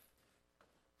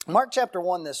Mark chapter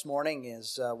 1 this morning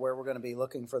is where we're going to be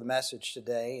looking for the message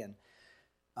today. And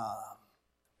I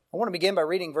want to begin by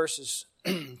reading verses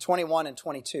 21 and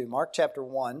 22. Mark chapter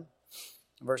 1,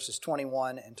 verses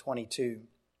 21 and 22.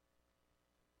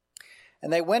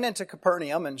 And they went into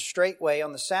Capernaum, and straightway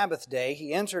on the Sabbath day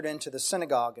he entered into the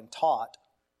synagogue and taught.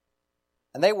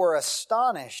 And they were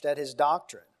astonished at his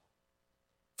doctrine,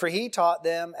 for he taught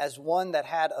them as one that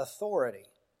had authority,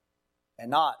 and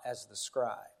not as the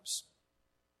scribes.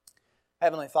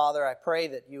 Heavenly Father, I pray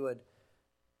that you would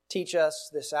teach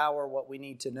us this hour what we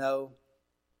need to know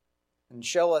and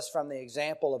show us from the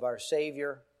example of our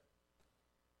Savior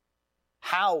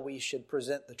how we should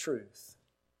present the truth.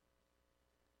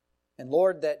 And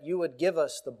Lord, that you would give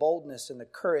us the boldness and the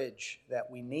courage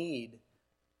that we need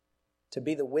to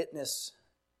be the witness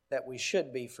that we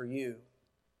should be for you.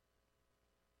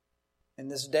 In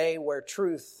this day where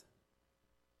truth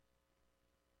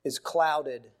is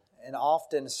clouded and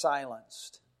often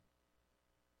silenced,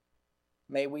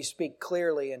 may we speak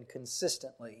clearly and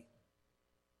consistently,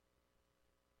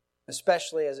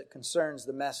 especially as it concerns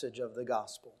the message of the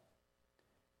gospel.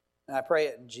 And I pray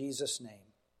it in Jesus'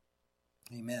 name.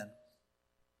 Amen.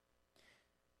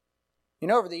 You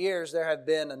know, over the years there have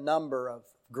been a number of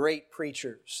great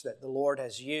preachers that the Lord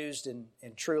has used in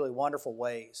truly wonderful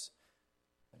ways.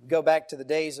 Go back to the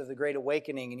days of the Great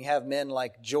Awakening and you have men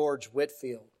like George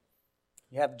Whitefield.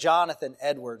 You have Jonathan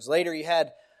Edwards. Later you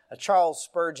had Charles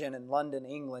Spurgeon in London,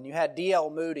 England. You had D.L.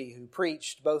 Moody, who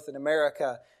preached both in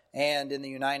America and in the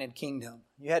United Kingdom.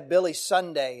 You had Billy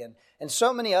Sunday and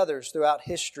so many others throughout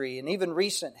history and even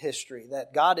recent history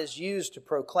that God has used to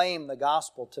proclaim the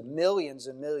gospel to millions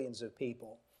and millions of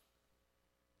people.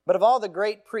 But of all the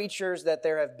great preachers that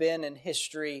there have been in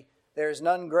history, there is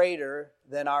none greater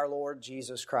than our Lord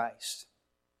Jesus Christ.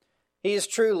 He is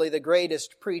truly the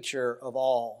greatest preacher of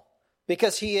all,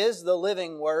 because He is the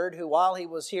living Word who, while He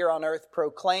was here on earth,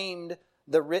 proclaimed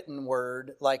the written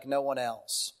Word like no one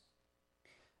else.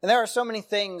 And there are so many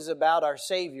things about our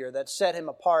Savior that set Him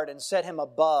apart and set Him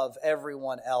above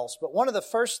everyone else. But one of the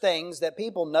first things that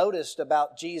people noticed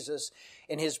about Jesus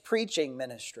in His preaching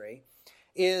ministry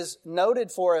is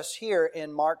noted for us here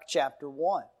in Mark chapter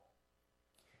 1.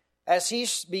 As He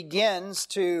begins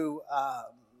to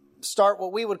start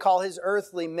what we would call His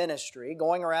earthly ministry,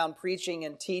 going around preaching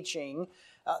and teaching,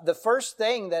 the first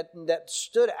thing that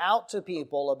stood out to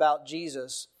people about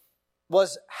Jesus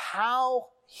was how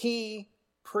He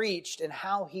preached and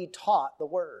how He taught the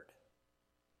Word.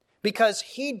 Because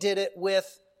He did it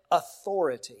with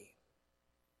authority.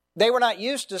 They were not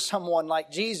used to someone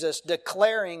like Jesus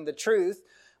declaring the truth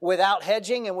without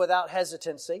hedging and without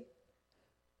hesitancy.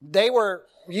 They were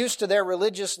used to their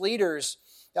religious leaders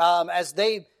as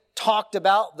they talked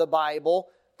about the Bible,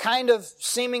 kind of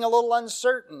seeming a little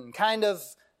uncertain, kind of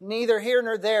neither here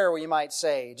nor there, you might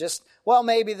say. Just, well,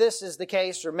 maybe this is the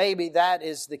case or maybe that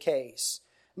is the case.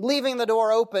 Leaving the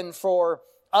door open for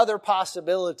other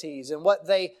possibilities and what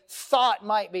they thought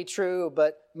might be true,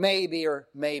 but maybe or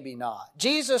maybe not.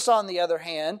 Jesus, on the other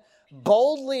hand,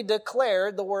 boldly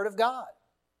declared the Word of God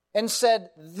and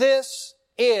said, "This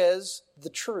is the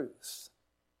truth."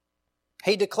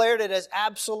 He declared it as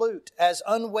absolute, as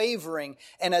unwavering,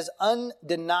 and as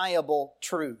undeniable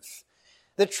truth.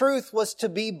 The truth was to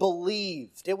be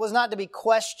believed. It was not to be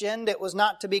questioned. It was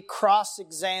not to be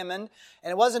cross-examined.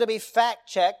 And it wasn't to be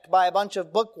fact-checked by a bunch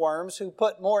of bookworms who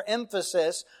put more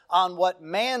emphasis on what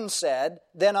man said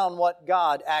than on what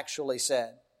God actually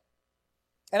said.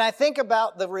 And I think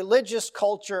about the religious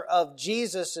culture of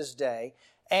Jesus' day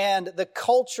and the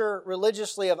culture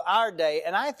religiously of our day,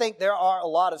 and I think there are a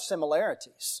lot of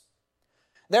similarities.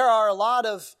 There are a lot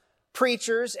of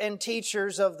preachers and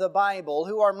teachers of the Bible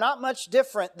who are not much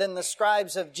different than the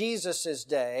scribes of Jesus'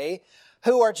 day,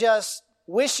 who are just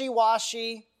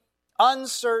wishy-washy,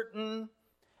 uncertain,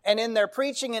 and in their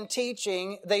preaching and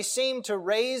teaching, they seem to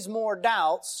raise more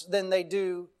doubts than they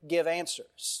do give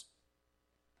answers.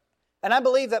 And I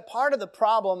believe that part of the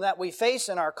problem that we face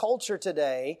in our culture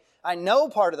today, I know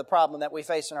part of the problem that we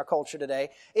face in our culture today,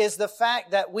 is the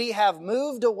fact that we have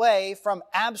moved away from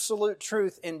absolute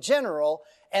truth in general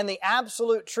and the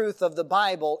absolute truth of the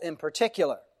Bible in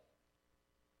particular.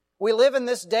 We live in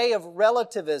this day of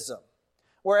relativism,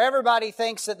 where everybody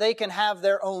thinks that they can have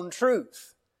their own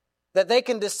truth, that they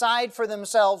can decide for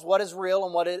themselves what is real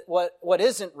and what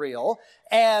isn't real,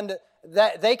 and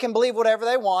that they can believe whatever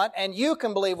they want, and you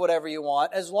can believe whatever you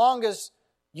want, as long as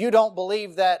you don't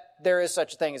believe that there is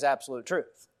such a thing as absolute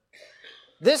truth.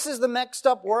 This is the mixed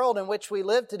up world in which we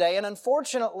live today, and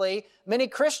unfortunately, many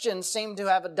Christians seem to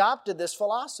have adopted this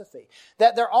philosophy,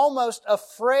 that they're almost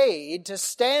afraid to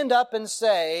stand up and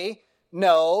say,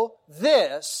 no,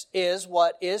 this is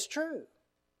what is true.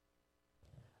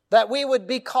 That we would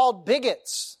be called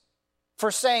bigots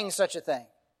for saying such a thing.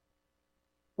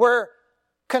 We're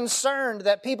concerned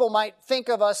that people might think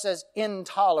of us as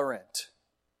intolerant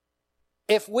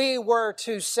if we were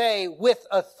to say with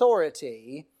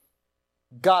authority,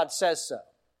 God says so.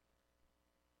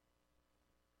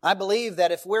 I believe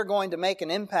that if we're going to make an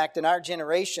impact in our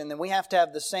generation, then we have to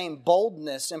have the same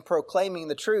boldness in proclaiming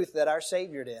the truth that our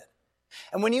Savior did.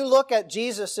 And when you look at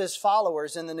Jesus'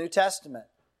 followers in the New Testament,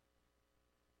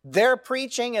 their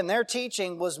preaching and their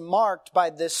teaching was marked by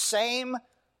this same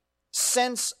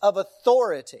sense of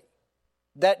authority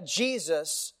that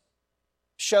Jesus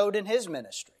showed in His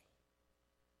ministry.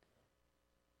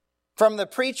 From the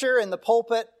preacher in the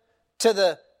pulpit to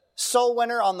the soul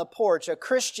winner on the porch, a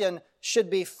Christian should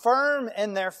be firm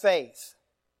in their faith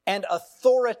and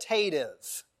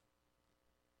authoritative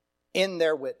in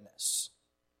their witness.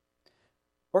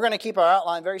 We're going to keep our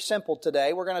outline very simple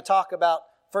today. We're going to talk about,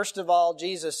 first of all,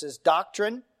 Jesus'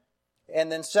 doctrine,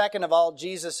 and then second of all,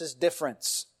 Jesus'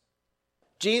 difference.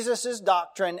 Jesus'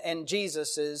 doctrine and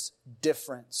Jesus'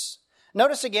 difference.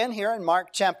 Notice again here in Mark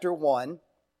chapter 1,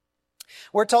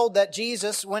 we're told that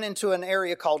Jesus went into an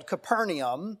area called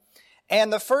Capernaum,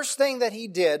 and the first thing that He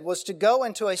did was to go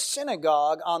into a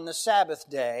synagogue on the Sabbath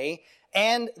day,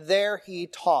 and there He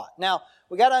taught. Now,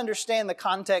 we got to understand the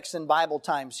context in Bible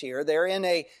times here. They're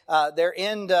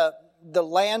in the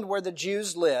land where the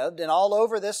Jews lived, and all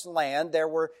over this land there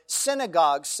were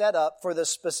synagogues set up for the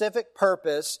specific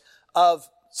purpose of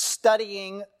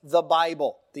studying the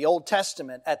Bible, the Old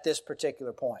Testament at this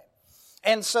particular point.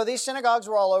 And so these synagogues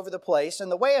were all over the place,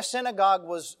 and the way a synagogue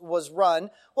was run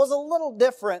was a little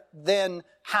different than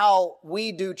how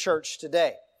we do church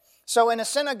today. So in a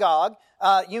synagogue,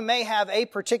 you may have a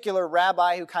particular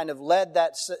rabbi who kind of led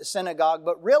that synagogue,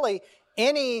 but really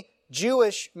any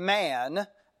Jewish man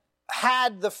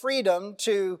had the freedom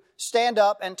to stand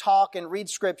up and talk and read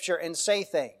Scripture and say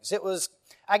things. It was,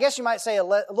 I guess you might say, a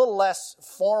little less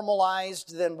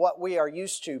formalized than what we are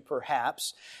used to,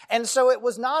 perhaps. And so it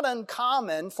was not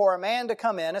uncommon for a man to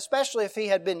come in, especially if he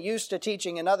had been used to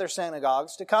teaching in other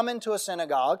synagogues, to come into a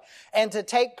synagogue and to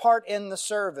take part in the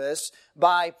service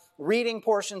by reading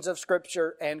portions of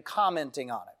Scripture and commenting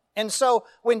on it. And so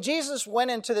when Jesus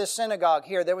went into this synagogue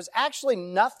here, there was actually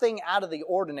nothing out of the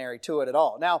ordinary to it at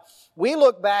all. Now, we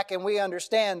look back and we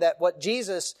understand that what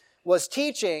Jesus was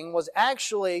teaching was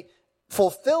actually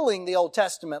fulfilling the Old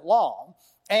Testament law.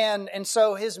 And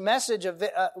so His message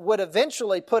would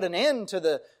eventually put an end to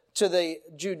the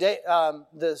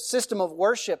system of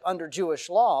worship under Jewish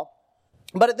law.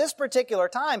 But at this particular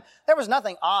time, there was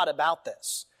nothing odd about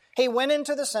this. He went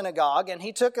into the synagogue and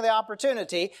He took the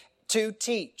opportunity to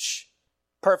teach.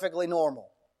 Perfectly normal.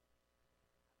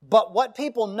 But what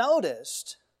people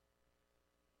noticed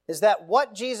is that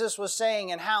what Jesus was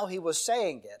saying and how He was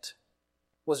saying it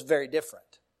was very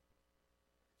different.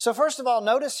 So first of all,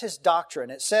 notice His doctrine.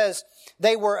 It says,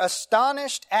 they were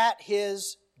astonished at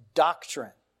His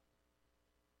doctrine.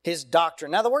 His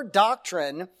doctrine. Now the word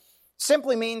doctrine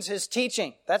simply means His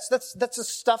teaching. That's the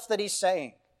stuff that He's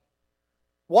saying.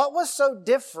 What was so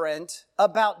different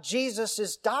about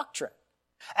Jesus' doctrine?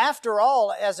 After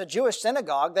all, as a Jewish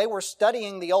synagogue, they were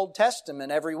studying the Old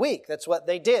Testament every week. That's what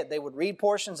they did. They would read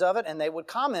portions of it and they would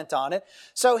comment on it.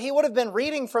 So He would have been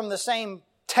reading from the same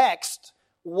text.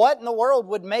 What in the world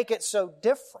would make it so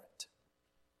different?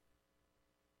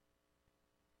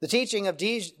 The teaching of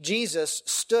Jesus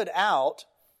stood out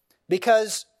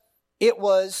because it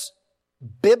was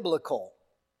biblical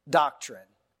doctrine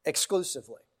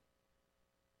exclusively.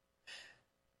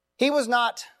 He was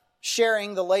not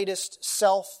sharing the latest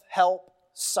self-help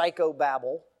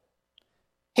psychobabble.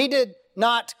 He did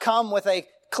not come with a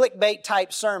clickbait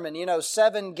type sermon,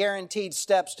 7 guaranteed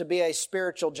steps to be a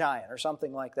spiritual giant or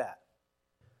something like that.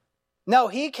 No,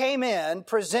 He came in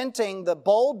presenting the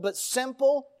bold but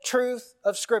simple truth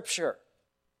of Scripture.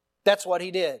 That's what He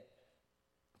did.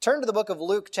 Turn to the book of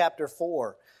Luke chapter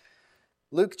 4.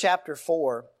 Luke chapter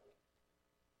 4.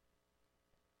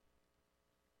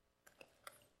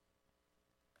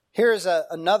 Here is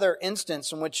another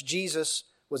instance in which Jesus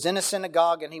was in a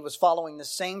synagogue and He was following the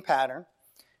same pattern.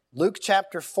 Luke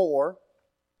chapter 4.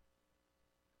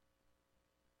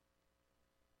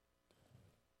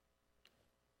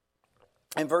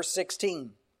 And verse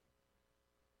 16.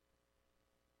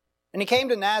 And He came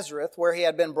to Nazareth, where He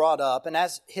had been brought up, and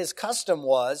as His custom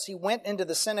was, He went into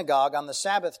the synagogue on the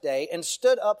Sabbath day and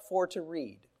stood up for to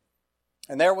read.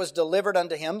 And there was delivered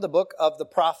unto Him the book of the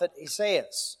prophet Isaiah,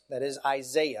 that is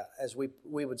Isaiah, as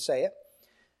we would say it.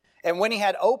 And when he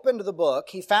had opened the book,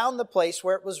 he found the place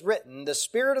where it was written, The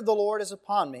Spirit of the Lord is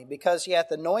upon me, because he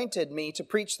hath anointed me to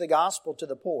preach the gospel to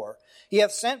the poor. He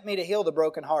hath sent me to heal the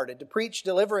brokenhearted, to preach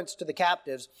deliverance to the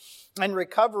captives, and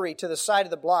recovery to the sight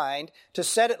of the blind, to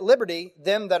set at liberty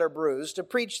them that are bruised, to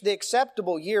preach the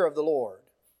acceptable year of the Lord.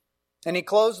 And he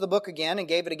closed the book again and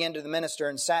gave it again to the minister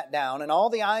and sat down. And all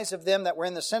the eyes of them that were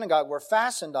in the synagogue were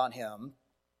fastened on him.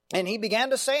 And he began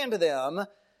to say unto them,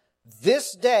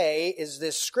 This day is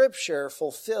this scripture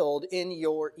fulfilled in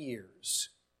your ears.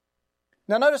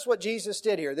 Now notice what Jesus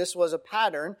did here. This was a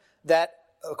pattern that,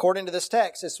 according to this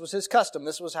text, this was his custom.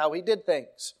 This was how he did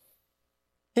things.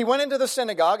 He went into the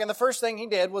synagogue, and the first thing he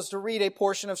did was to read a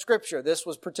portion of scripture. This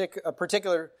was a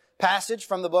particular passage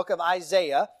from the book of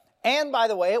Isaiah. And by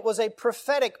the way, it was a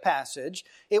prophetic passage.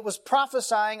 It was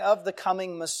prophesying of the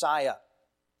coming Messiah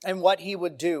and what he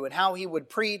would do and how he would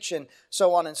preach and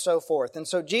so on and so forth. And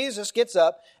so Jesus gets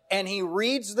up and he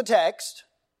reads the text.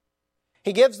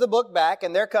 He gives the book back,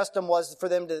 and their custom was for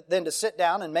them to then to sit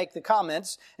down and make the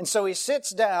comments. And so he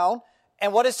sits down,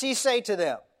 and what does he say to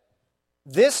them?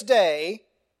 This day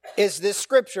is this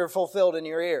scripture fulfilled in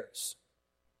your ears.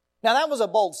 Now that was a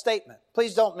bold statement.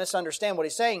 Please don't misunderstand what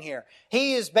he's saying here.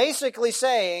 He is basically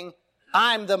saying,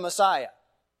 I'm the Messiah.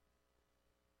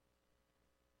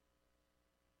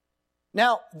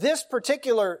 Now, this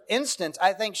particular instance,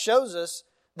 I think, shows us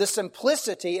the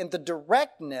simplicity and the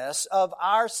directness of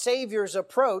our Savior's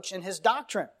approach in his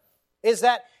doctrine. Is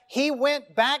that he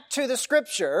went back to the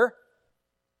Scripture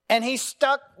and he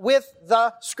stuck with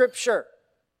the Scripture.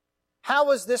 How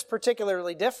was this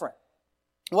particularly different?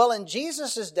 Well, in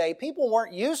Jesus' day, people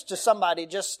weren't used to somebody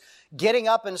just getting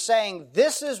up and saying,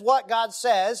 this is what God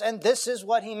says and this is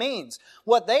what He means.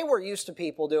 What they were used to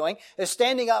people doing is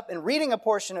standing up and reading a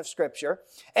portion of Scripture,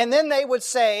 and then they would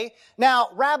say, now,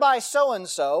 Rabbi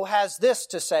so-and-so has this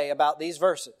to say about these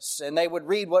verses. And they would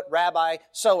read what Rabbi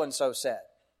so-and-so said.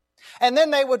 And then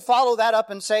they would follow that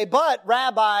up and say, but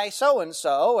Rabbi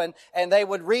so-and-so, and they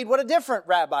would read what a different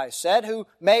rabbi said, who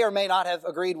may or may not have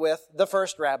agreed with the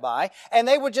first rabbi. And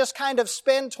they would just kind of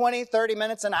spend 20, 30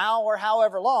 minutes, an hour,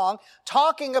 however long,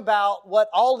 talking about what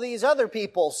all these other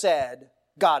people said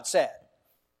God said.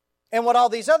 And what all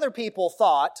these other people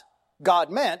thought God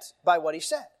meant by what He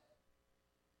said.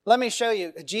 Let me show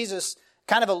you, Jesus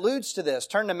kind of alludes to this.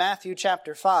 Turn to Matthew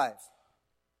chapter 5.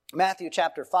 Matthew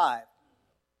chapter 5.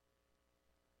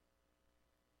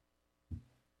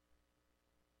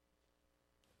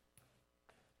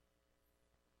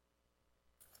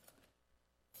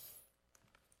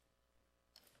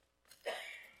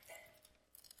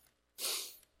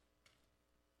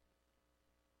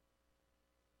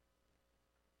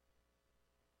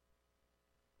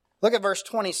 Look at verse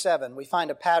 27. We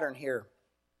find a pattern here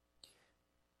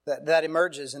that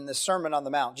emerges in this Sermon on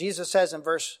the Mount. Jesus says in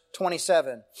verse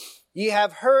 27, Ye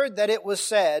have heard that it was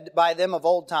said by them of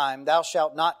old time, Thou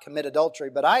shalt not commit adultery.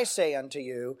 But I say unto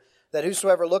you, that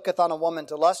whosoever looketh on a woman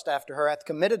to lust after her hath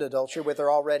committed adultery with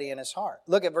her already in his heart.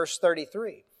 Look at verse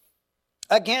 33.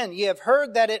 Again, ye have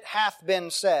heard that it hath been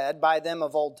said by them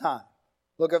of old time.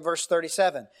 Look at verse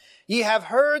 37. Ye have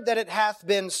heard that it hath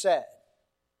been said.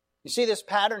 You see this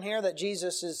pattern here that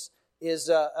Jesus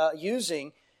is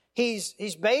using?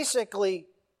 He's basically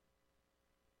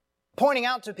pointing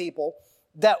out to people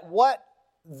that what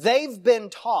they've been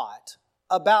taught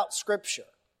about Scripture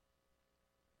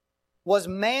was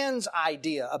man's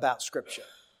idea about Scripture,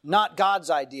 not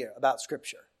God's idea about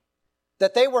Scripture.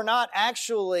 That they were not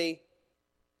actually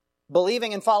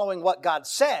believing and following what God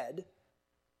said,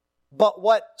 but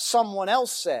what someone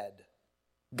else said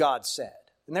God said.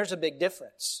 And there's a big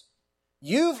difference.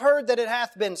 You've heard that it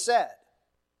hath been said.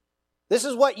 This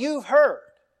is what you've heard.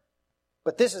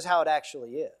 But this is how it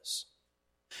actually is.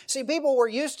 See, people were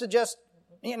used to just,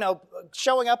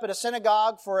 showing up at a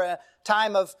synagogue for a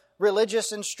time of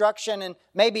religious instruction and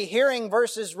maybe hearing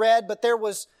verses read, but there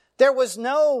was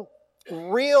no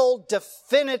real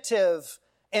definitive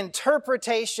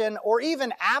interpretation or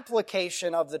even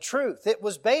application of the truth. It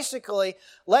was basically,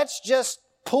 let's just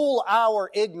pool our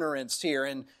ignorance here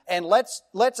and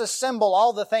let's assemble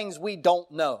all the things we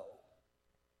don't know.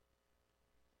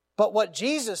 But what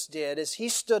Jesus did is He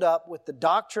stood up with the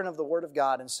doctrine of the Word of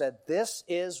God and said, this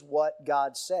is what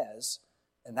God says,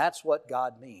 and that's what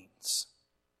God means.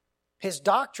 His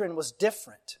doctrine was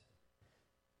different.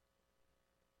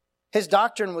 His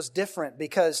doctrine was different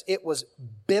because it was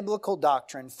biblical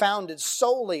doctrine founded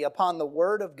solely upon the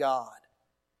Word of God,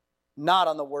 not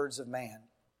on the words of man.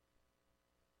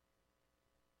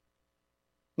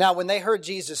 Now, when they heard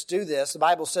Jesus do this, the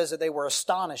Bible says that they were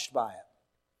astonished by it.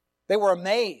 They were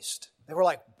amazed. They were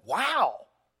like, wow,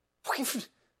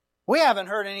 We haven't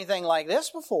heard anything like this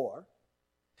before.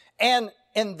 And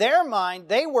in their mind,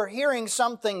 they were hearing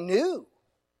something new.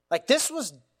 Like this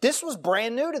was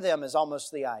brand new to them, is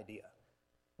almost the idea.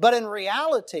 But in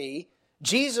reality,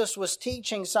 Jesus was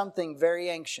teaching something very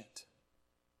ancient.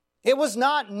 It was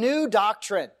not new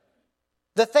doctrine.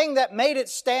 The thing that made it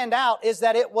stand out is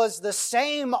that it was the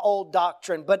same old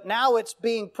doctrine, but now it's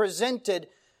being presented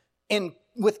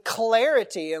with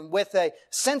clarity and with a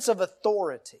sense of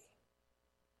authority.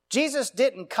 Jesus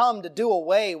didn't come to do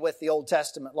away with the Old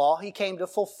Testament law. He came to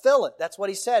fulfill it. That's what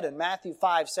He said in Matthew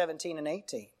 5:17 and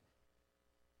 18.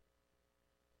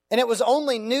 And it was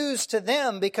only news to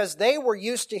them because they were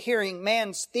used to hearing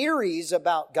man's theories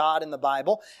about God in the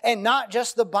Bible and not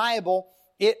just the Bible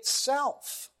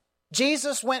itself.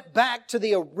 Jesus went back to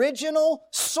the original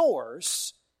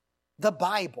source, the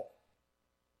Bible.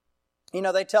 You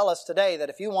know, they tell us today that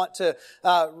if you want to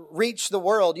reach the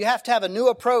world, you have to have a new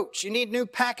approach. You need new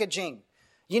packaging.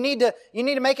 You need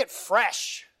to make it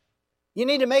fresh. You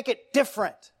need to make it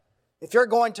different if you're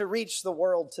going to reach the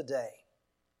world today.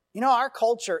 You know, our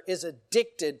culture is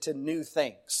addicted to new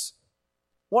things.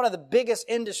 One of the biggest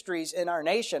industries in our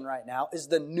nation right now is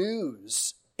the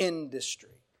news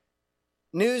industry.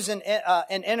 News and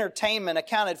entertainment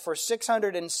accounted for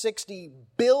 $660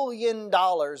 billion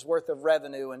worth of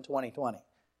revenue in 2020.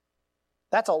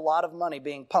 That's a lot of money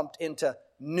being pumped into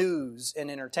news and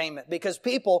entertainment because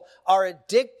people are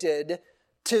addicted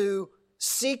to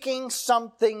seeking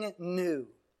something new.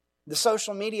 The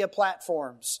social media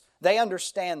platforms, they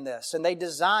understand this, and they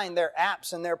design their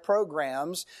apps and their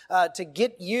programs to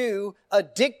get you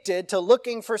addicted to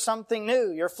looking for something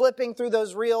new. You're flipping through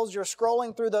those reels, you're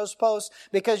scrolling through those posts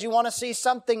because you want to see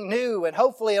something new, and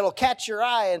hopefully it'll catch your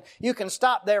eye, and you can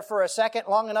stop there for a second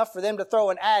long enough for them to throw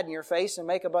an ad in your face and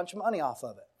make a bunch of money off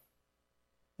of it.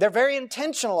 They're very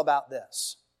intentional about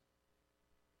this.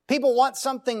 People want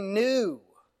something new.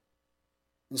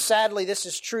 And sadly, this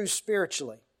is true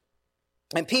spiritually.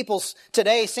 And people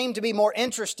today seem to be more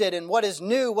interested in what is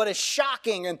new, what is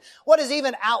shocking, and what is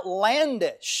even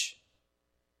outlandish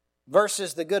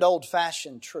versus the good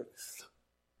old-fashioned truth.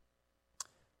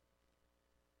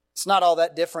 It's not all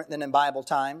that different than in Bible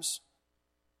times.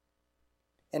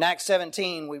 In Acts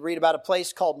 17, we read about a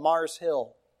place called Mars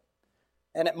Hill.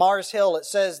 And at Mars Hill, it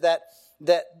says that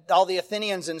all the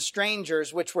Athenians and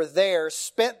strangers which were there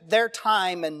spent their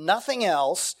time in nothing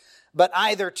else but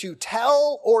either to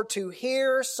tell or to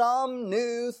hear some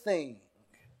new thing.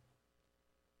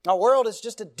 Our world is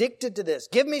just addicted to this.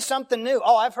 Give me something new.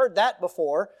 Oh, I've heard that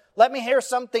before. Let me hear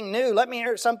something new. Let me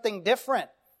hear something different.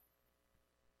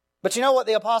 But you know what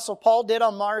the Apostle Paul did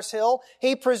on Mars Hill?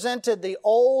 He presented the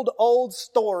old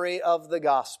story of the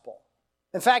gospel.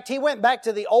 In fact, he went back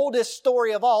to the oldest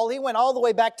story of all. He went all the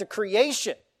way back to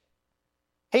creation.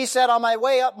 He said, on my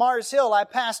way up Mars Hill, I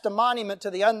passed a monument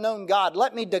to the unknown God.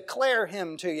 Let me declare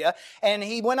Him to you. And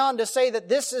he went on to say that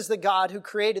this is the God who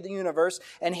created the universe,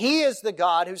 and He is the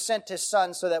God who sent His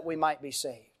Son so that we might be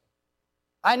saved.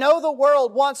 I know the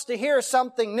world wants to hear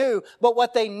something new, but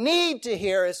what they need to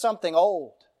hear is something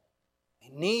old. They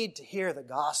need to hear the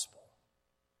gospel.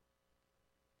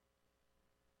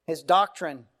 His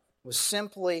doctrine was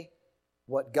simply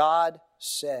what God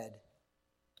said.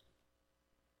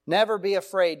 Never be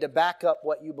afraid to back up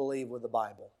what you believe with the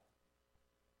Bible.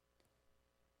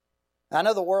 I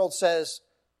know the world says,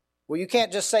 well, you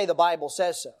can't just say the Bible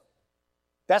says so.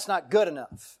 That's not good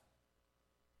enough.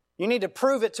 You need to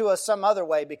prove it to us some other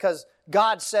way because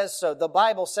God says so. The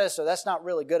Bible says so. That's not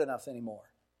really good enough anymore.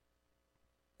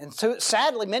 And so,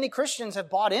 sadly, many Christians have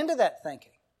bought into that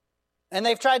thinking. And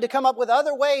they've tried to come up with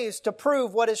other ways to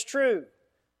prove what is true.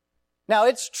 Now,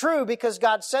 it's true because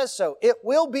God says so. It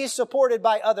will be supported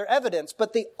by other evidence,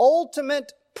 but the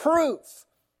ultimate proof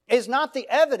is not the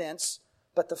evidence,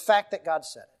 but the fact that God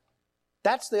said it.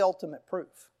 That's the ultimate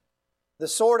proof. The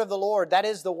sword of the Lord, that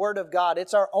is the Word of God.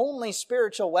 It's our only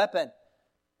spiritual weapon.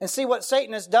 And see, what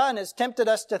Satan has done is tempted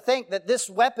us to think that this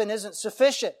weapon isn't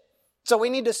sufficient. So we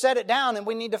need to set it down and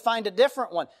we need to find a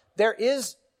different one. There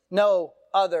is no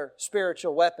other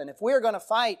spiritual weapon. If we're going to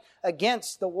fight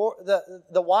against the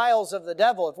wiles of the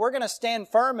devil, if we're going to stand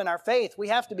firm in our faith, we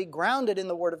have to be grounded in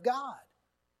the Word of God.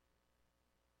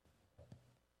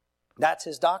 That's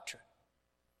his doctrine.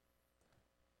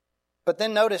 But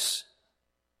then notice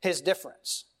his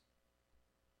difference.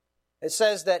 It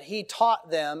says that he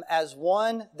taught them as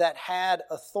one that had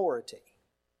authority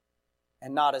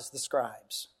and not as the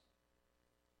scribes.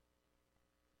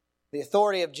 The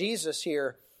authority of Jesus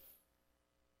here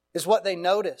is what they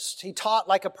noticed. He taught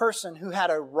like a person who had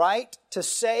a right to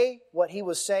say what he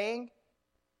was saying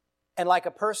and like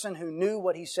a person who knew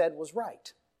what he said was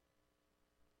right.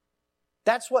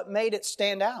 That's what made it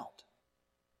stand out.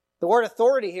 The word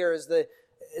authority here is the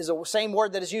same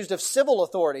word that is used of civil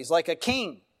authorities, like a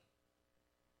king.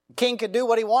 The king could do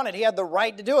what he wanted. He had the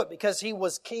right to do it because he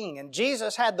was king. And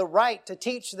Jesus had the right to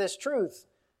teach this truth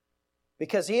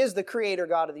because He is the Creator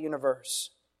God of the universe.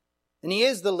 And He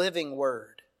is the living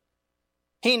Word.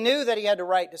 He knew that He had the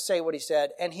right to say what He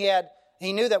said, and He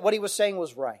knew that what He was saying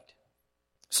was right.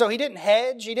 So He didn't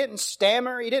hedge, He didn't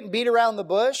stammer, He didn't beat around the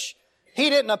bush. He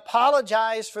didn't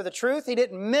apologize for the truth. He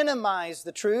didn't minimize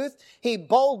the truth. He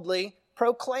boldly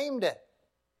proclaimed it.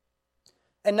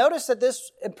 And notice that this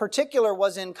in particular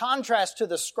was in contrast to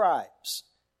the scribes.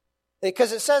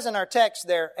 Because it says in our text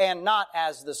there, and not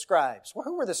as the scribes. Well,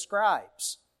 who were the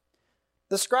scribes?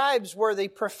 The scribes were the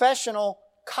professional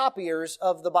copiers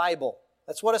of the Bible.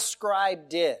 That's what a scribe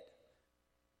did.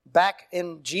 Back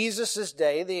in Jesus'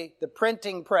 day, the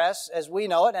printing press, as we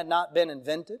know it, had not been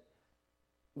invented.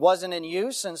 Wasn't in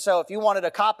use, and so if you wanted a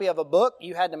copy of a book,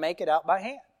 you had to make it out by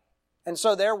hand. And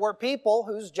so there were people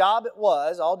whose job it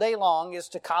was all day long is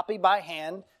to copy by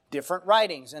hand different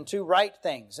writings and to write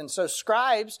things. And so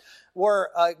scribes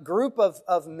were a group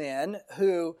of men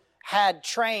who had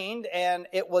trained, and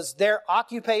it was their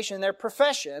occupation, their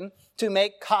profession, to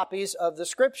make copies of the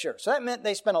Scripture. So that meant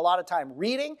they spent a lot of time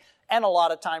reading and a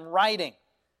lot of time writing.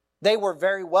 They were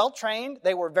very well trained.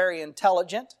 They were very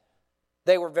intelligent.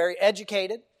 They were very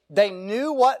educated. They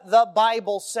knew what the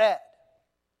Bible said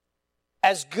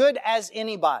as good as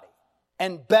anybody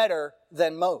and better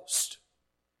than most.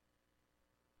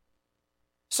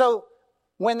 So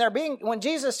when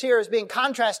Jesus here is being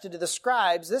contrasted to the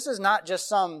scribes, this is not just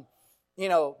some,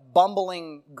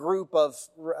 bumbling group of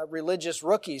religious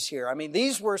rookies here. I mean,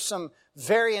 these were some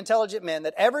very intelligent men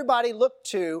that everybody looked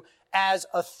to as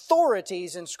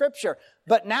authorities in Scripture.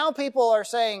 But now people are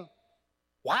saying,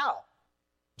 wow,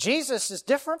 Jesus is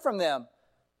different from them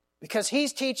because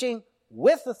He's teaching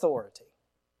with authority.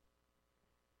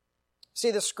 See,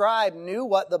 the scribe knew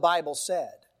what the Bible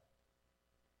said.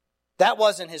 That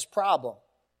wasn't his problem.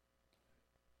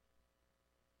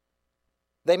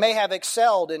 They may have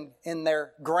excelled in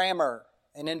their grammar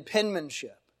and in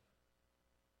penmanship,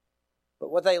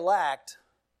 but what they lacked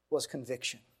was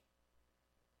conviction.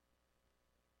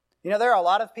 There are a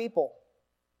lot of people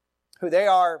who they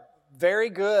are very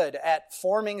good at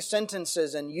forming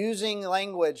sentences and using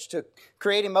language to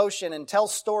create emotion and tell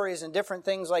stories and different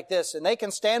things like this. And they can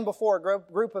stand before a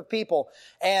group of people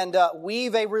and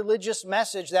weave a religious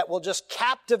message that will just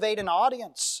captivate an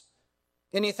audience.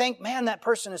 And you think, man, that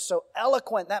person is so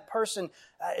eloquent. That person,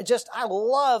 I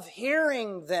love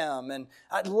hearing them and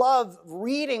I love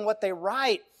reading what they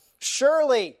write.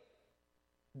 Surely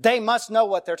they must know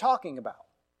what they're talking about.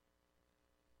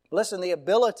 Listen, the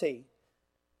ability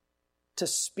to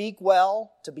speak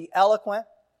well, to be eloquent,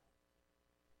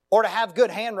 or to have good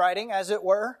handwriting, as it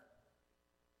were,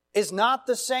 is not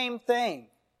the same thing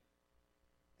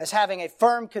as having a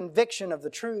firm conviction of the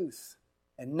truth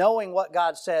and knowing what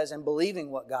God says and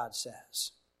believing what God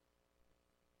says.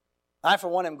 I, for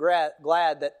one, am glad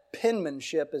that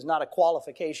penmanship is not a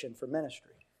qualification for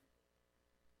ministry.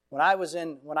 When I was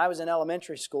in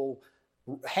elementary school,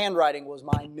 handwriting was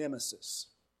my nemesis.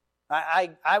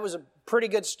 I was a pretty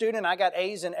good student. I got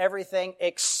A's in everything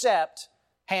except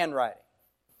handwriting.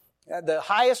 The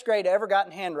highest grade I ever got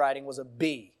in handwriting was a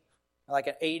B, like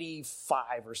an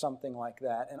 85 or something like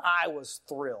that. And I was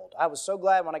thrilled. I was so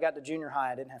glad when I got to junior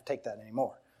high I didn't have to take that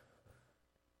anymore.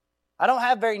 I don't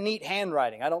have very neat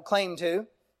handwriting. I don't claim to.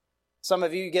 Some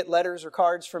of you get letters or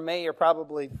cards from me. You're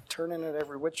probably turning it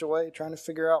every which way, trying to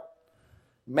figure out.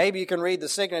 Maybe you can read the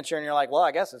signature and you're like, well,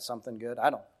 I guess it's something good. I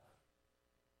don't.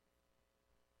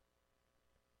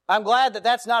 I'm glad that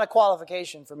that's not a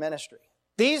qualification for ministry.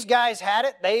 These guys had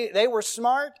it. They were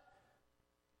smart,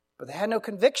 but they had no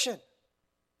conviction.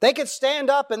 They could stand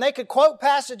up and they could quote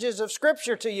passages of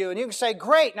Scripture to you, and you can say,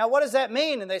 great, now what does that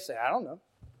mean? And they say, I don't know.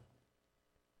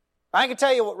 I can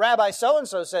tell you what Rabbi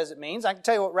so-and-so says it means. I can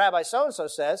tell you what Rabbi so-and-so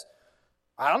says.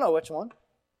 I don't know which one.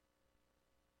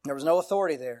 There was no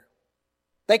authority there.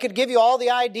 They could give you all the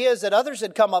ideas that others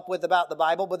had come up with about the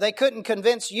Bible, but they couldn't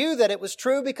convince you that it was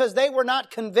true because they were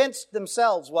not convinced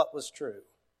themselves what was true.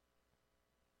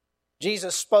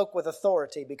 Jesus spoke with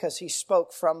authority because He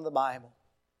spoke from the Bible.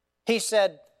 He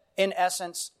said, in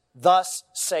essence, thus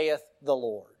saith the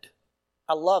Lord.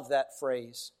 I love that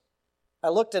phrase. I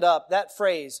looked it up. That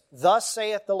phrase, thus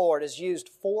saith the Lord, is used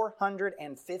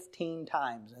 415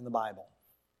 times in the Bible.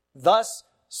 Thus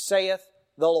saith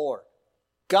the Lord.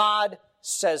 God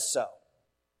says so,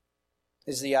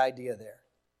 is the idea there.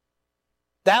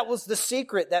 That was the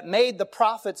secret that made the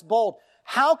prophets bold.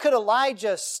 How could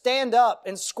Elijah stand up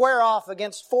and square off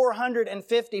against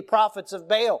 450 prophets of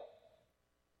Baal?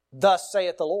 Thus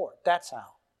saith the Lord. That's how.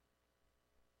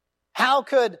 How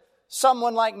could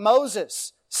someone like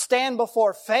Moses stand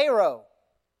before Pharaoh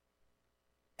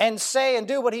and say and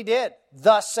do what he did?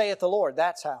 Thus saith the Lord.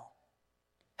 That's how.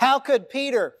 How could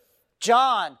Peter,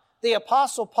 John, the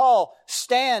Apostle Paul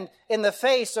stand in the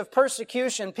face of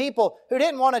persecution, people who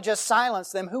didn't want to just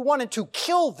silence them, who wanted to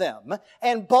kill them,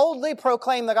 and boldly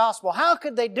proclaim the gospel? How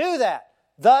could they do that?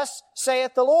 Thus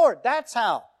saith the Lord. That's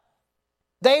how.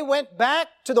 They went back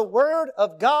to the Word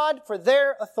of God for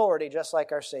their authority, just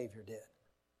like our Savior did.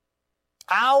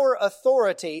 Our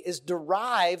authority is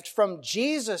derived from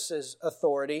Jesus'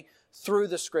 authority through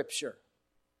the Scripture.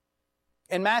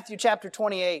 In Matthew chapter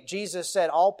 28, Jesus said,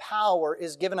 all power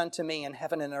is given unto me in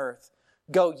heaven and earth.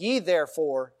 Go ye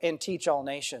therefore and teach all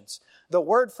nations. The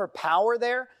word for power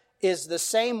there is the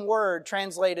same word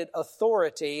translated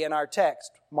authority in our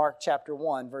text, Mark chapter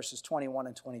 1, verses 21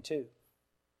 and 22.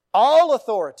 All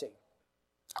authority,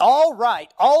 all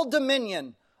right, all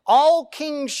dominion, all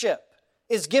kingship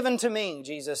is given to me,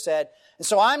 Jesus said. And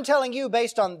so I'm telling you,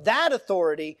 based on that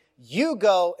authority, you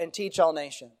go and teach all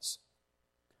nations.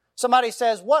 Somebody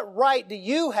says, what right do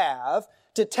you have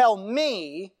to tell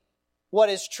me what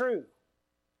is true?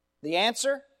 The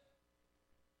answer?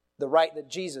 The right that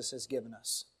Jesus has given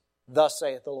us. Thus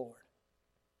saith the Lord.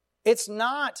 It's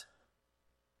not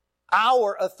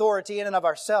our authority in and of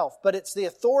ourselves, but it's the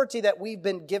authority that we've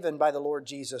been given by the Lord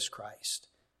Jesus Christ.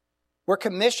 We're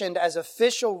commissioned as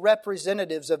official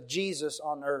representatives of Jesus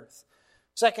on earth.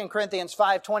 2 Corinthians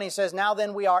 5:20 says, now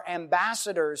then we are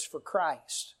ambassadors for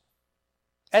Christ.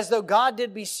 As though God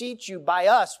did beseech you by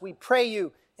us, we pray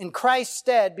you in Christ's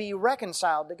stead be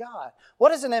reconciled to God.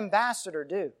 What does an ambassador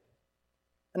do?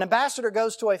 An ambassador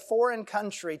goes to a foreign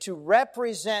country to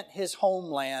represent his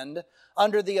homeland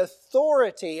under the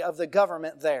authority of the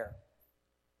government there.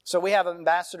 So we have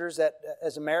ambassadors that,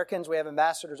 as Americans, we have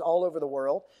ambassadors all over the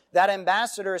world. That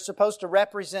ambassador is supposed to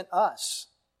represent us.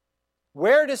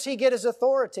 Where does he get his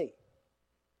authority?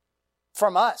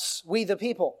 From us, we the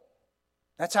people.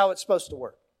 That's how it's supposed to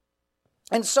work.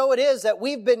 And so it is that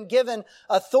we've been given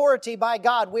authority by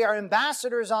God. We are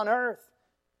ambassadors on earth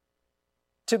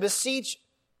to beseech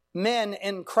men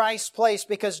in Christ's place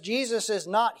because Jesus is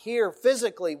not here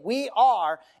physically. We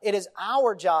are. It is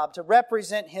our job to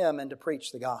represent Him and to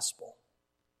preach the gospel.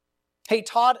 He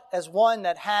taught as one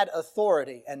that had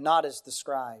authority and not as the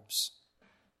scribes.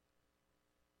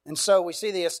 And so we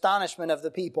see the astonishment of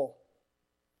the people.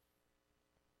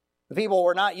 The people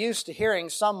were not used to hearing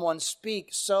someone speak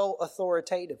so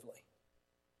authoritatively.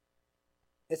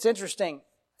 It's interesting.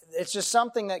 It's just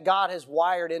something that God has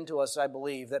wired into us, I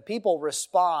believe, that people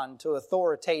respond to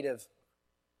authoritative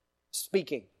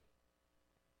speaking.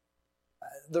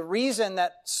 The reason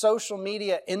that social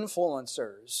media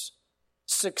influencers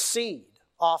succeed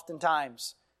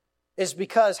oftentimes is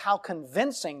because how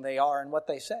convincing they are in what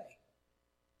they say.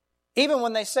 Even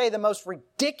when they say the most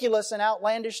ridiculous and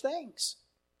outlandish things.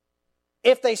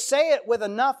 If they say it with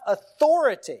enough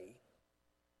authority,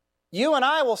 you and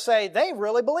I will say, they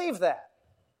really believe that.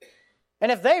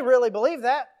 And if they really believe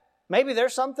that, maybe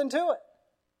there's something to it.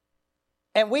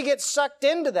 And we get sucked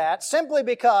into that simply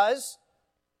because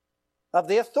of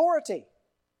the authority.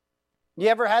 You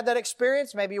ever had that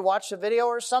experience? Maybe you watch a video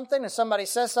or something and somebody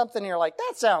says something and you're like,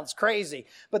 that sounds crazy.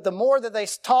 But the more that they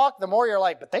talk, the more you're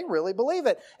like, but they really believe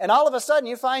it. And all of a sudden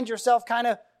you find yourself kind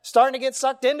of starting to get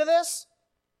sucked into this.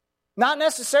 Not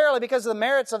necessarily because of the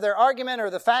merits of their argument or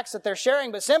the facts that they're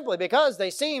sharing, but simply because they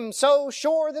seem so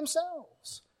sure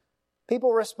themselves.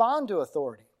 People respond to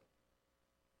authority.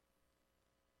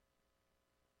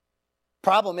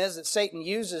 Problem is that Satan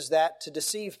uses that to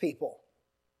deceive people.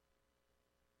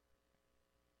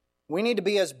 We need to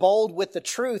be as bold with the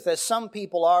truth as some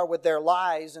people are with their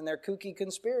lies and their kooky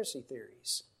conspiracy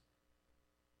theories.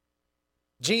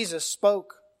 Jesus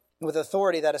spoke with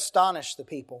authority that astonished the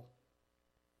people.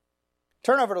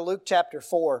 Turn over to Luke chapter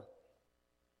 4.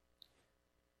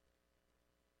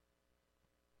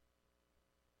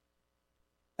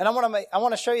 And I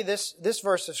want to show you this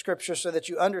verse of Scripture so that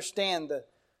you understand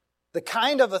the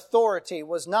kind of authority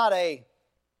was not a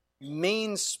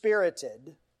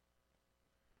mean-spirited,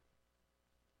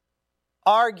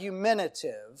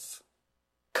 argumentative,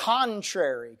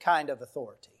 contrary kind of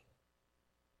authority.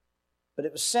 But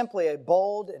it was simply a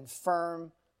bold and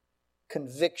firm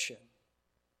conviction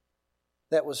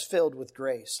that was filled with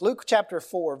grace. Luke chapter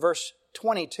 4, verse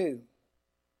 22.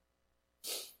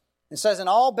 It says, and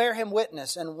all bare him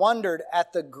witness and wondered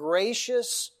at the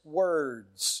gracious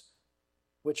words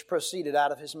which proceeded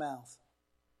out of his mouth.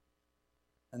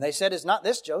 And they said, "Is not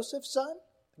this Joseph's son?"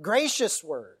 Gracious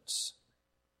words.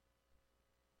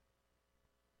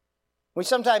 We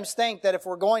sometimes think that if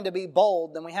we're going to be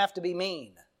bold, then we have to be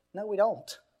mean. No, we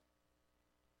don't.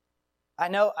 I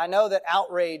know that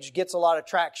outrage gets a lot of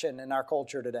traction in our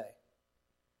culture today.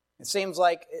 It seems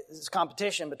like it's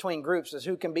competition between groups as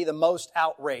who can be the most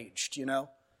outraged,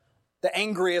 The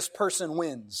angriest person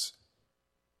wins.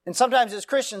 And sometimes as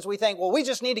Christians we think, well, we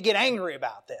just need to get angry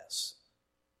about this.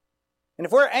 And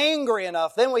if we're angry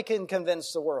enough, then we can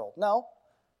convince the world. No.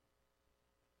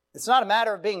 It's not a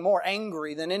matter of being more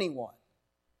angry than anyone.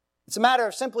 It's a matter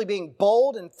of simply being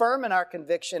bold and firm in our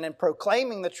conviction and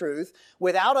proclaiming the truth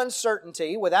without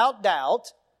uncertainty, without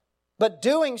doubt, but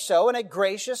doing so in a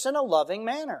gracious and a loving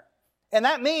manner. And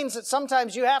that means that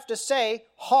sometimes you have to say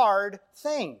hard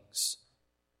things.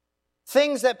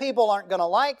 Things that people aren't going to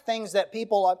like, things that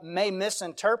people may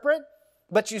misinterpret,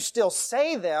 but you still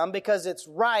say them because it's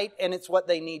right and it's what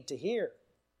they need to hear.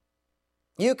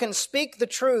 You can speak the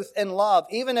truth in love,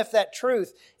 even if that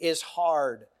truth is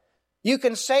hard. You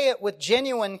can say it with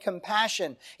genuine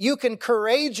compassion. You can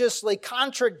courageously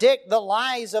contradict the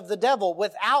lies of the devil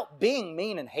without being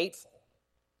mean and hateful.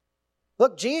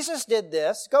 Look, Jesus did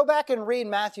this. Go back and read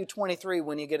Matthew 23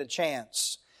 when you get a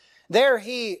chance. There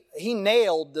he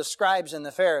nailed the scribes and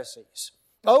the Pharisees.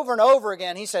 Over and over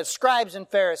again he said, "Scribes and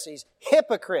Pharisees,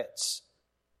 hypocrites."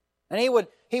 And he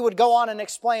would go on and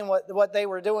explain what they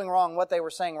were doing wrong, what they were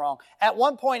saying wrong. At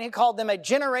one point he called them a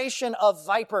generation of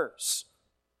vipers.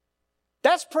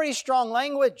 That's pretty strong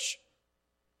language.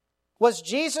 Was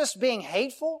Jesus being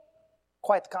hateful?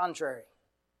 Quite the contrary.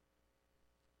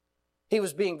 He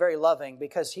was being very loving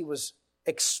because he was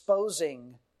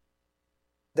exposing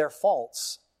their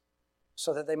faults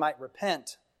so that they might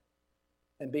repent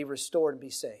and be restored and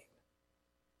be saved.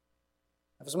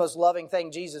 That was the most loving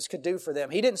thing Jesus could do for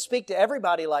them. He didn't speak to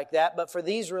everybody like that, but for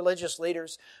these religious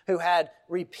leaders who had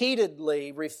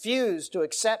repeatedly refused to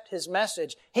accept His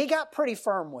message, He got pretty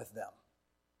firm with them.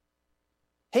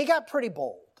 He got pretty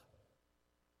bold.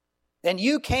 And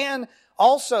you can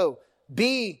also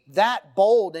be that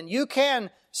bold, and you can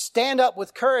stand up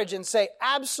with courage and say,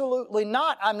 absolutely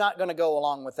not, I'm not going to go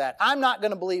along with that. I'm not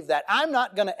going to believe that. I'm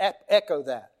not going to echo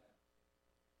that.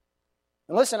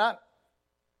 And listen,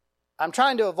 I'm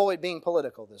trying to avoid being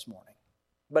political this morning.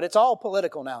 But it's all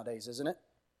political nowadays, isn't it?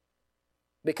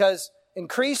 Because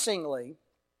increasingly,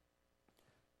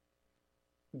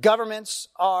 governments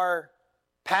are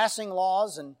passing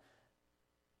laws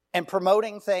and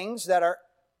promoting things that are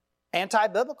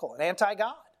anti-biblical and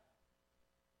anti-God.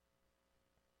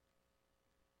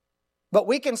 But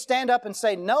we can stand up and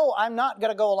say, no, I'm not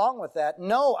going to go along with that.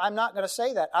 No, I'm not going to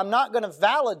say that. I'm not going to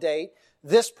validate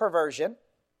this perversion.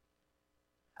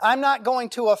 I'm not going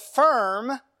to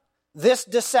affirm this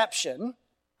deception.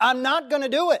 I'm not going to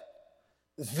do it.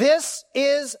 This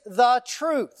is the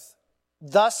truth.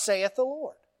 Thus saith the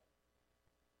Lord.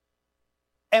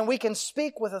 And we can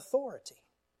speak with authority.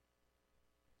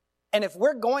 And if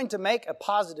we're going to make a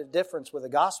positive difference with the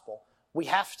gospel, we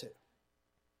have to.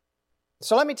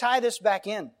 So let me tie this back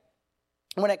in.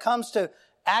 When it comes to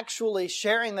actually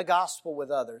sharing the gospel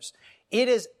with others, it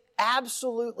is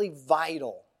absolutely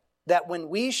vital that when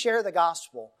we share the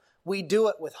gospel, we do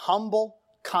it with humble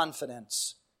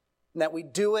confidence, and that we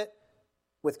do it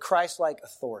with Christ-like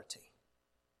authority.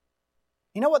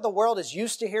 You know what the world is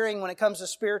used to hearing when it comes to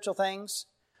spiritual things?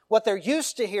 What they're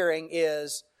used to hearing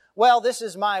is, well, this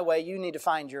is my way, you need to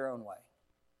find your own way.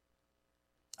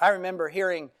 I remember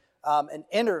hearing an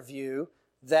interview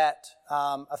that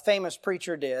a famous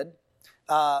preacher did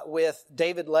with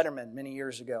David Letterman many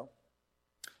years ago.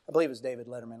 I believe it was David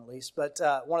Letterman at least, but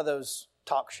one of those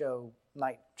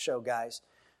night show guys.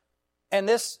 And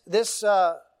this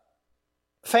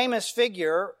famous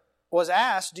figure was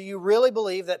asked, do you really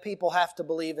believe that people have to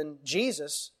believe in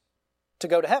Jesus to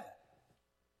go to heaven?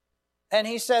 And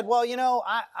he said, well,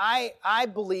 I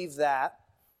believe that.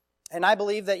 And I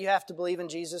believe that you have to believe in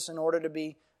Jesus in order to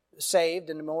be saved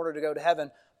and in order to go to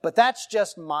heaven. But that's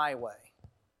just my way.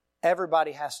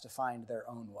 Everybody has to find their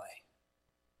own way.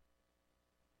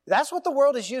 That's what the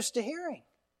world is used to hearing.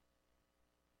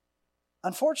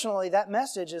 Unfortunately, that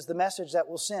message is the message that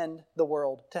will send the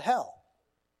world to hell.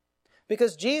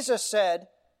 Because Jesus said,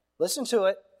 listen to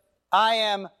it, I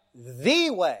am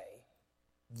the way,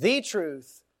 the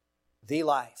truth, the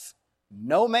life.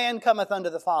 No man cometh unto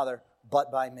the Father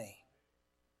but by me.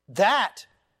 That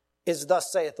is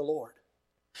thus saith the Lord.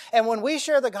 And when we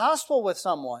share the gospel with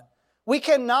someone, we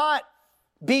cannot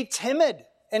be timid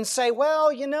and say,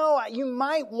 well, you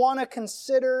might want to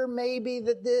consider maybe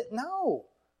that. No.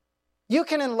 You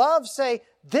can in love say,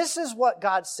 this is what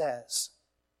God says.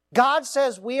 God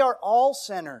says we are all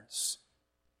sinners.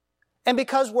 And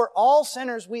because we're all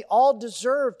sinners, we all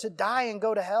deserve to die and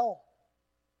go to hell.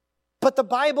 But the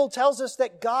Bible tells us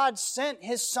that God sent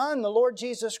His Son, the Lord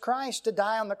Jesus Christ, to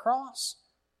die on the cross.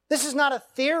 This is not a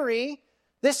theory.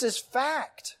 This is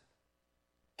fact.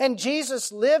 And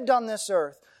Jesus lived on this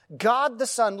earth. God the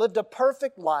Son lived a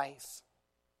perfect life.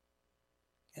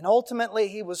 And ultimately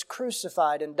He was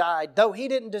crucified and died. Though He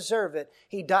didn't deserve it,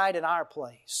 He died in our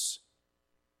place.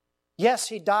 Yes,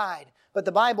 He died. But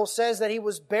the Bible says that He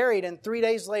was buried and 3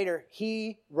 days later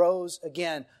He rose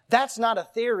again. That's not a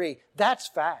theory. That's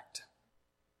fact.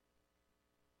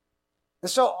 And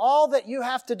so all that you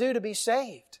have to do to be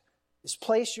saved is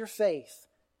place your faith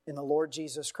in the Lord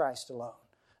Jesus Christ alone.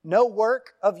 No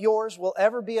work of yours will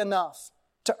ever be enough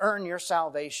to earn your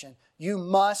salvation. You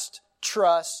must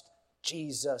trust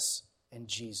Jesus and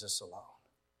Jesus alone.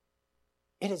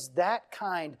 It is that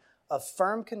kind of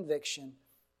firm conviction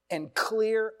and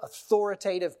clear,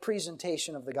 authoritative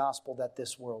presentation of the gospel that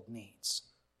this world needs.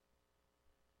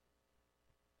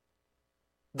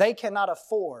 They cannot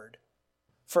afford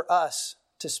for us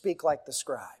to speak like the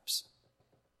scribes.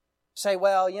 Say,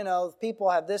 well, people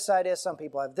have this idea, some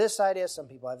people have this idea, some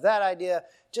people have that idea.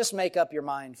 Just make up your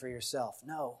mind for yourself.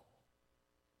 No.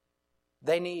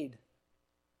 They need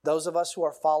those of us who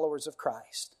are followers of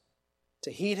Christ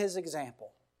to heed His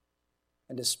example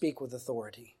and to speak with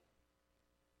authority.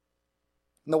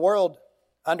 And the world,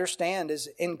 understand, is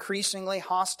increasingly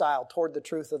hostile toward the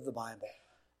truth of the Bible,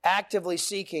 actively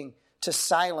seeking to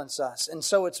silence us. And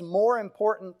so it's more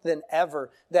important than ever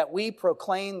that we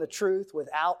proclaim the truth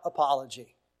without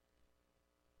apology.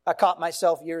 I caught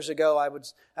myself years ago, I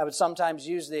would sometimes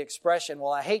use the expression,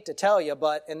 well, I hate to tell you,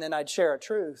 but, and then I'd share a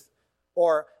truth.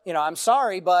 Or, I'm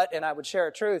sorry, but, and I would share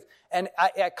a truth. And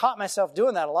I caught myself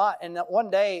doing that a lot. And one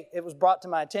day it was brought to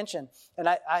my attention. And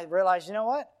I realized, you know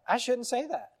what? I shouldn't say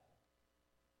that.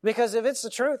 Because if it's the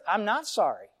truth, I'm not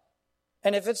sorry.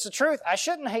 And if it's the truth, I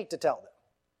shouldn't hate to tell them.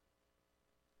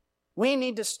 We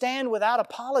need to stand without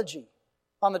apology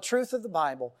on the truth of the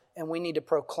Bible, and we need to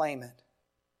proclaim it.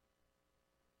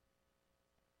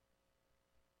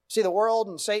 See, the world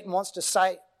and Satan wants to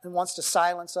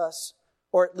silence us,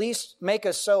 or at least make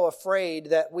us so afraid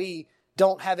that we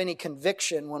don't have any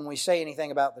conviction when we say anything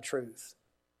about the truth.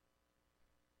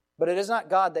 But it is not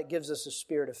God that gives us a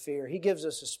spirit of fear. He gives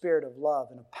us a spirit of love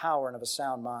and of power and of a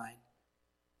sound mind.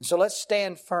 And so let's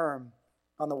stand firm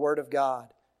on the Word of God.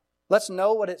 Let's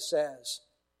know what it says,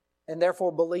 and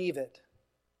therefore believe it,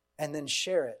 and then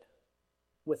share it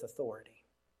with authority.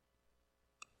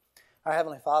 Our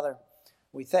Heavenly Father,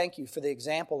 we thank You for the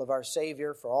example of our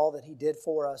Savior, for all that He did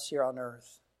for us here on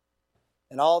earth,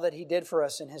 and all that He did for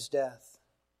us in His death,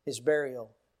 His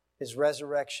burial, His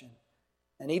resurrection,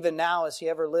 and even now as He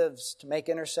ever lives to make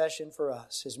intercession for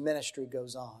us, His ministry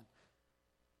goes on.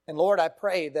 And Lord, I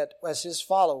pray that as His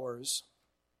followers,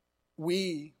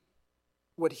 we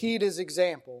would heed His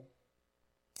example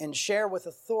and share with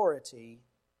authority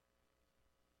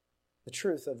the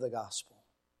truth of the gospel.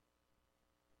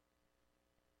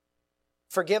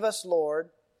 Forgive us, Lord,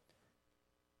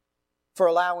 for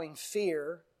allowing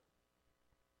fear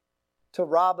to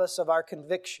rob us of our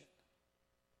conviction.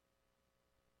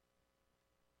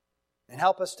 And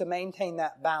help us to maintain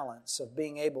that balance of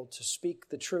being able to speak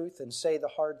the truth and say the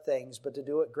hard things, but to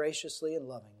do it graciously and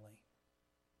lovingly.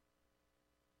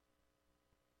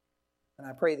 And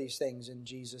I pray these things in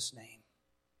Jesus' name.